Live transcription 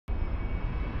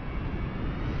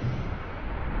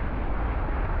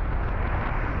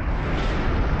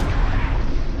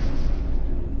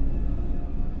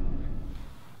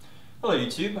Hello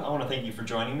YouTube, I want to thank you for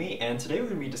joining me, and today we're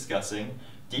going to be discussing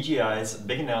DJI's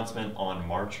big announcement on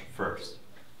March 1st.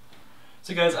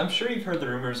 So guys, I'm sure you've heard the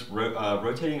rumors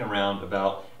rotating around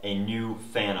about a new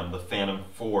Phantom, the Phantom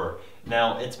 4.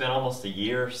 Now, it's been almost a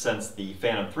year since the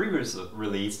Phantom 3 was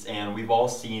released, and we've all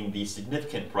seen the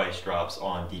significant price drops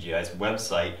on DJI's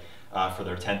website for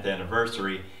their 10th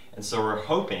anniversary. And so we're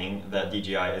hoping that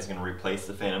DJI is going to replace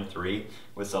the Phantom 3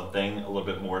 with something a little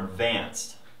bit more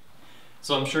advanced.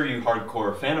 So I'm sure you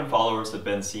hardcore Phantom followers have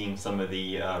been seeing some of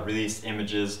the released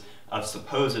images of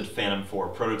supposed Phantom 4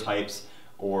 prototypes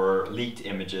or leaked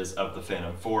images of the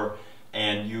Phantom 4,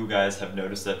 and you guys have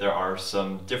noticed that there are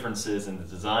some differences in the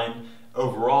design.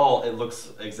 Overall, it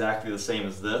looks exactly the same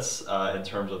as this in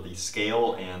terms of the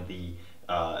scale and the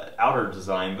outer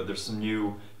design, but there's some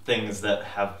new things that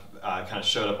have kind of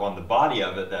showed up on the body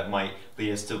of it that might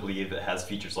lead us to believe it has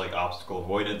features like obstacle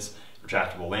avoidance,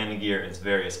 retractable landing gear, and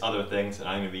various other things, and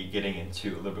I'm going to be getting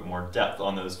into a little bit more depth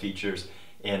on those features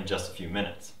in just a few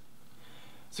minutes.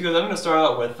 So guys, I'm going to start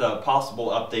out with possible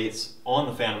updates on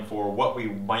the Phantom 4, what we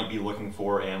might be looking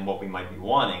for and what we might be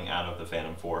wanting out of the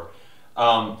Phantom 4.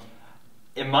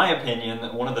 In my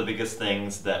opinion, one of the biggest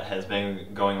things that has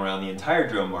been going around the entire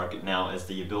drone market now is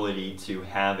the ability to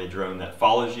have a drone that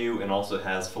follows you and also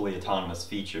has fully autonomous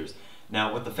features.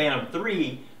 Now with the Phantom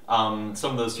 3,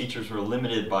 some of those features were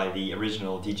limited by the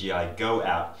original DJI Go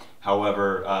app.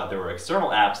 However, there were external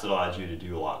apps that allowed you to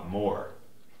do a lot more.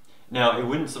 Now, it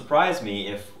wouldn't surprise me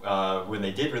if when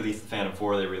they did release the Phantom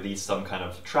 4, they released some kind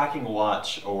of tracking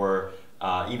watch or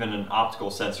even an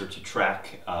optical sensor to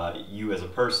track you as a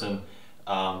person.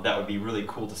 That would be really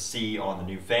cool to see on the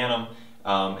new Phantom.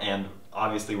 And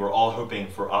obviously, we're all hoping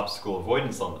for obstacle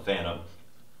avoidance on the Phantom.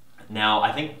 Now,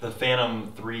 I think the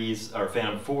Phantom 3's or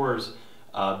Phantom 4's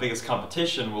biggest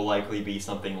competition will likely be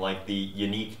something like the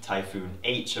unique Typhoon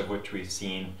H, of which we've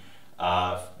seen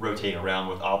rotating around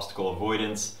with obstacle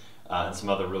avoidance and some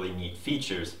other really neat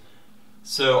features.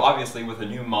 So obviously with a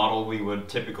new model we would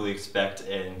typically expect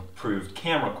improved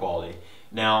camera quality.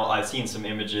 Now I've seen some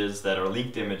images that are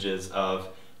leaked images of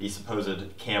the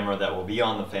supposed camera that will be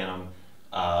on the Phantom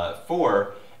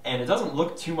 4, and it doesn't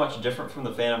look too much different from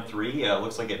the Phantom 3. It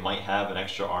looks like it might have an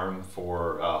extra arm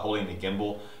for holding the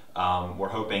gimbal. We're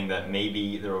hoping that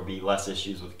maybe there will be less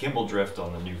issues with gimbal drift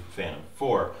on the new Phantom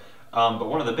 4. But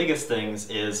one of the biggest things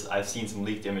is I've seen some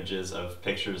leaked images of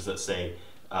pictures that say,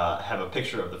 have a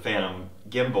picture of the Phantom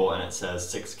gimbal and it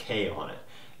says 6K on it.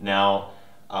 Now,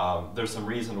 there's some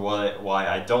reason why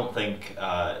I don't think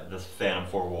the Phantom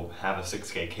 4 will have a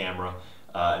 6K camera,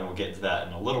 and we'll get into that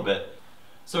in a little bit.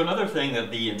 So another thing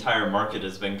that the entire market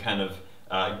has been kind of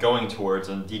going towards,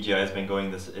 and DJI has been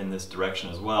going in this direction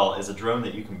as well, is a drone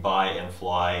that you can buy and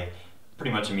fly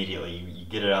pretty much immediately. You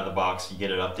get it out of the box, you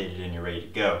get it updated, and you're ready to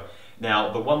go.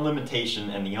 Now, the one limitation,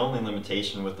 and the only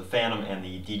limitation with the Phantom and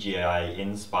the DJI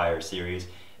Inspire series,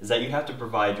 is that you have to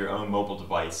provide your own mobile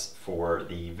device for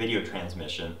the video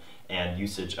transmission and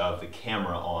usage of the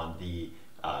camera on the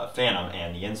Phantom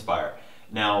and the Inspire.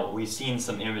 Now, we've seen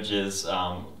some images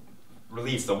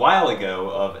released a while ago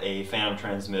of a Phantom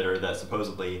transmitter that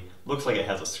supposedly looks like it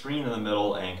has a screen in the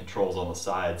middle and controls on the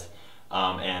sides.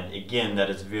 And again, that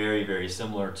is very, very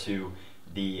similar to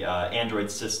the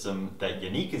Android system that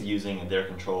Unique is using in their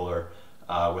controller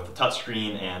with the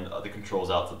touchscreen and the controls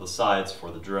out to the sides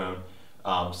for the drone.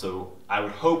 So I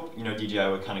would hope DJI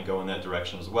would kind of go in that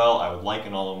direction as well. I would like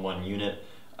an all-in-one unit,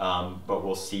 but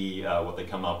we'll see what they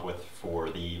come up with for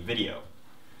the video.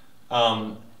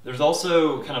 There's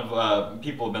also kind of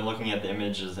people have been looking at the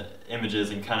images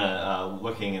and kind of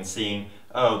looking and seeing,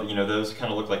 oh, those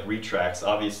kind of look like retracts.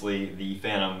 Obviously, the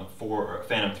Phantom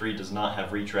 3 does not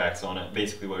have retracts on it.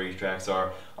 Basically, what retracts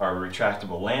are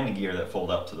retractable landing gear that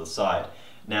fold up to the side.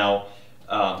 Now,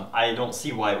 I don't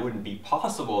see why it wouldn't be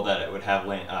possible that it would have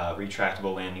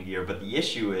retractable landing gear, but the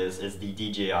issue is the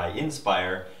DJI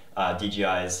Inspire,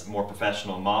 DJI's more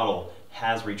professional model,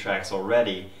 has retracts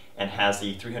already and has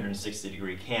the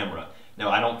 360-degree camera. Now,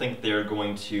 I don't think they're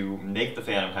going to make the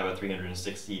Phantom have a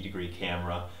 360-degree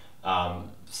camera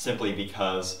simply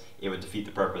because it would defeat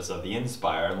the purpose of the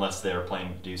Inspire unless they're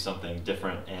planning to do something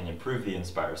different and improve the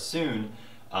Inspire soon.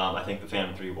 I think the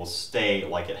Phantom 3 will stay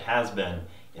like it has been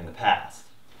in the past.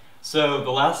 So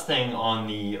the last thing on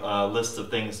the list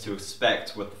of things to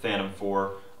expect with the Phantom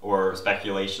 4, or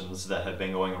speculations that have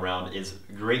been going around, is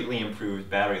greatly improved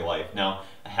battery life. Now,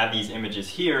 I have these images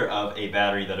here of a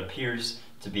battery that appears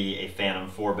to be a Phantom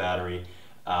 4 battery,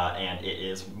 and it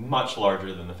is much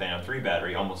larger than the Phantom 3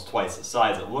 battery, almost twice the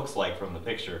size it looks like from the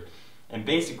picture. And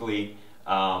basically,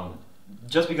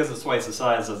 just because it's twice the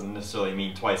size doesn't necessarily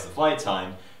mean twice the flight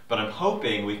time, but I'm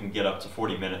hoping we can get up to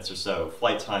 40 minutes or so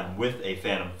flight time with a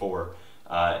Phantom 4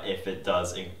 if it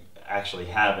does actually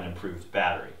have an improved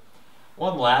battery.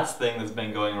 One last thing that's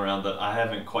been going around that I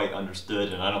haven't quite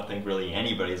understood, and I don't think really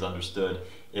anybody's understood,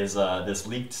 is this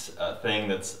leaked thing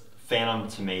that's Phantom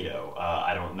Tomato.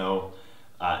 I don't know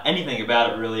anything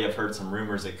about it really. I've heard some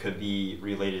rumors it could be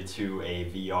related to a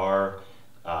VR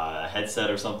headset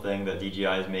or something that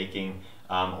DJI is making,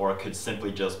 or it could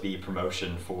simply just be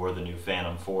promotion for the new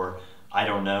Phantom 4. I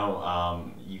don't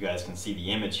know. You guys can see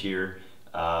the image here.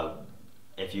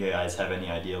 If you guys have any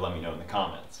idea, let me know in the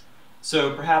comments.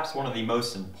 So perhaps one of the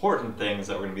most important things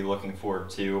that we're going to be looking forward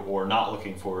to, or not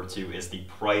looking forward to, is the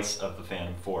price of the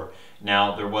Phantom 4.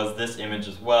 Now, there was this image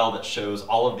as well that shows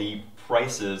all of the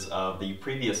prices of the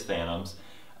previous Phantoms,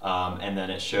 and then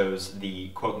it shows the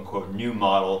quote-unquote new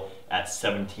model at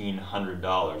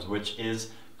 $1,700, which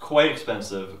is quite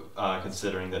expensive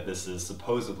considering that this is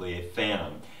supposedly a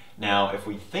Phantom. Now, if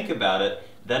we think about it,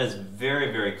 that is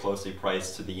very, very closely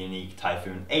priced to the unique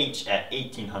Typhoon H at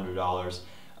 $1,800.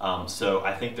 So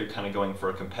I think they're kind of going for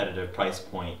a competitive price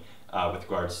point with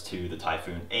regards to the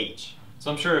Typhoon H. So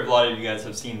I'm sure a lot of you guys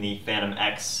have seen the Phantom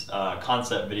X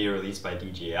concept video released by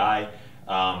DJI.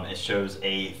 It shows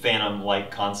a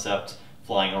Phantom-like concept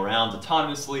flying around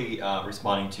autonomously,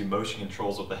 responding to motion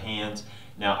controls with the hands.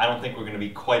 Now, I don't think we're going to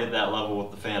be quite at that level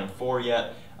with the Phantom 4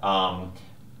 yet,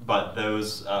 but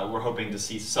those we're hoping to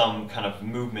see some kind of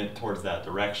movement towards that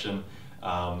direction.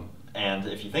 And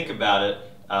if you think about it,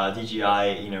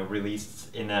 DJI,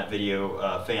 released in that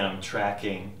video Phantom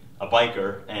tracking a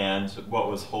biker, and what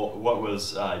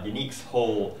was Unique's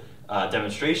whole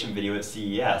demonstration video at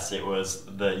CES, it was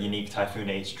the unique Typhoon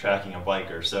H tracking a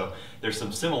biker. So there's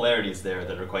some similarities there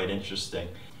that are quite interesting.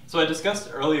 So I discussed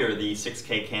earlier the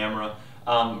 6K camera.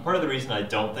 Part of the reason I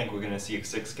don't think we're going to see a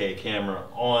 6K camera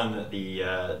on the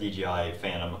DJI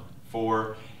Phantom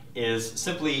 4 is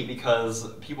simply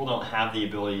because people don't have the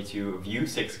ability to view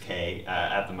 6K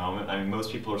at the moment. I mean,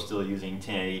 most people are still using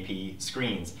 1080p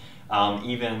screens.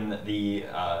 Even the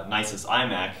nicest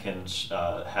iMac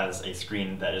has a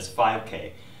screen that is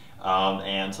 5K.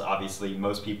 And obviously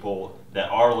most people that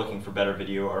are looking for better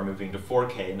video are moving to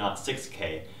 4K, not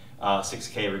 6K.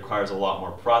 6K requires a lot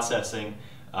more processing,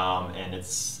 and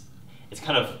it's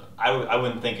kind of, I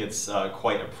wouldn't think it's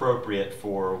quite appropriate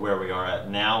for where we are at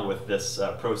now with this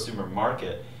prosumer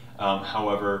market.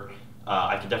 However,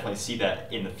 I can definitely see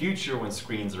that in the future when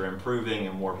screens are improving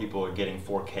and more people are getting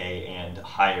 4K and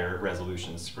higher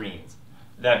resolution screens.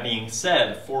 That being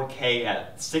said, 4K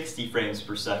at 60 frames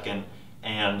per second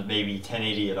and maybe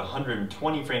 1080 at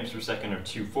 120 frames per second or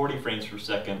 240 frames per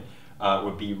second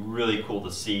would be really cool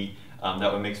to see.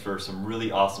 That would make for some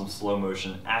really awesome slow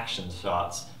motion action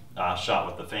shots shot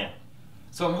with the Phantom.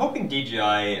 So I'm hoping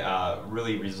DJI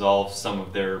really resolves some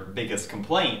of their biggest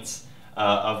complaints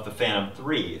of the Phantom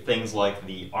 3. Things like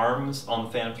the arms on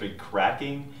the Phantom 3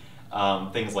 cracking,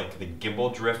 things like the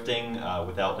gimbal drifting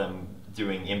without them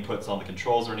doing inputs on the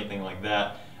controls or anything like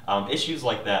that. Issues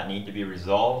like that need to be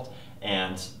resolved,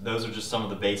 and those are just some of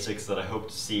the basics that I hope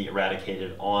to see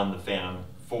eradicated on the Phantom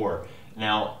 4.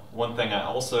 Now, one thing I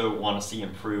also want to see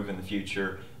improve in the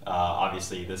future,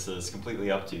 obviously this is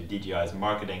completely up to DJI's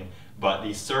marketing, but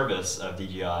the service of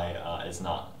DJI is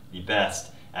not the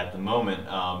best at the moment.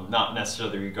 Not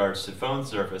necessarily in regards to phone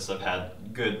service. I've had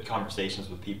good conversations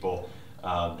with people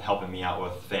helping me out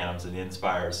with Phantoms and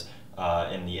Inspires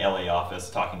in the LA office,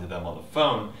 talking to them on the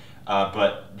phone,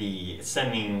 but the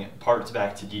sending parts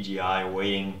back to DJI,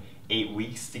 waiting 8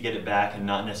 weeks to get it back and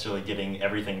not necessarily getting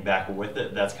everything back with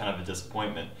it, that's kind of a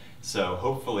disappointment. So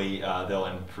hopefully they'll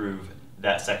improve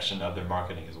that section of their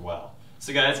marketing as well.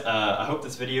 So guys, I hope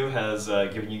this video has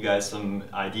given you guys some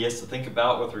ideas to think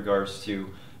about with regards to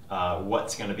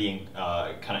what's going to be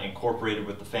kind of incorporated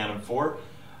with the Phantom 4.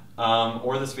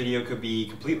 Or this video could be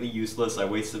completely useless. I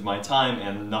wasted my time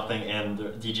and nothing,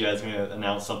 and DJI is going to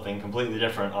announce something completely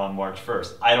different on March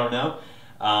 1st. I don't know,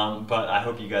 but I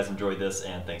hope you guys enjoyed this,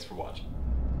 and thanks for watching.